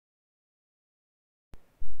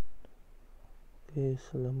Oke,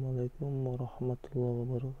 assalamualaikum warahmatullahi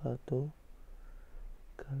wabarakatuh.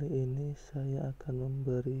 Kali ini saya akan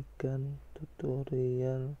memberikan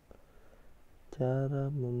tutorial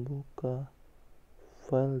cara membuka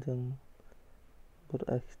file yang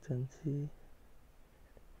berekstensi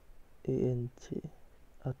Enc.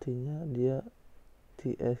 Artinya dia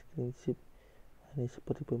diekstensif. Ini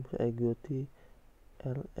seperti pemirsa EGOT,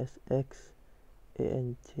 LSX,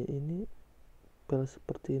 Enc ini file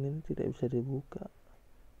seperti ini tidak bisa dibuka.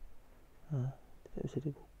 Tidak bisa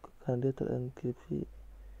dibuka karena dia terenkripsi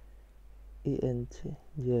Enc.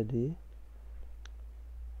 Jadi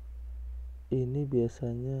ini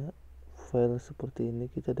biasanya file seperti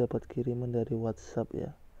ini kita dapat kiriman dari WhatsApp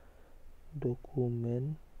ya.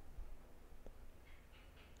 Dokumen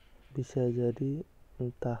bisa jadi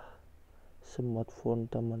entah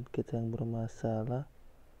smartphone teman kita yang bermasalah,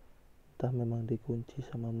 entah memang dikunci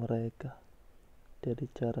sama mereka. Jadi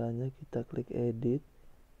caranya kita klik edit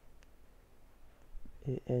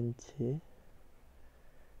Enc,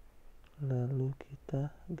 lalu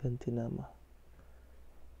kita ganti nama.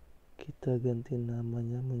 Kita ganti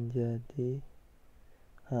namanya menjadi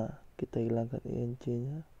kita hilangkan Enc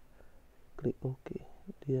nya, klik OK.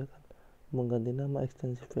 Dia akan mengganti nama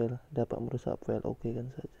ekstensi file, dapat merusak file, OK kan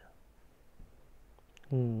saja.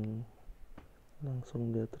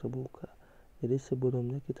 Langsung dia terbuka. Jadi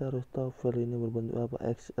sebelumnya kita harus tahu file ini berbentuk apa,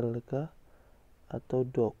 XL atau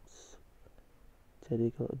docs.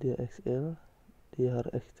 Jadi kalau dia XL, dia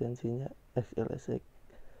harus ekstensinya XLSX.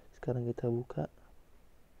 Sekarang kita buka.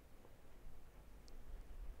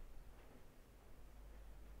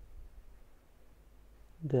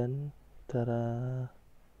 Dan cara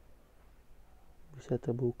bisa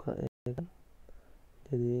terbuka ya kan.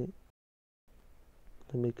 Jadi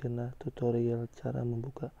demikianlah tutorial cara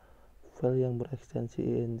membuka file yang berekstensi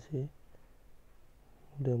Enc.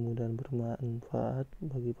 Mudah-mudahan bermanfaat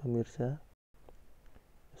bagi pemirsa.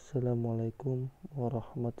 Assalamualaikum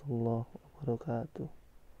warahmatullahi wabarakatuh.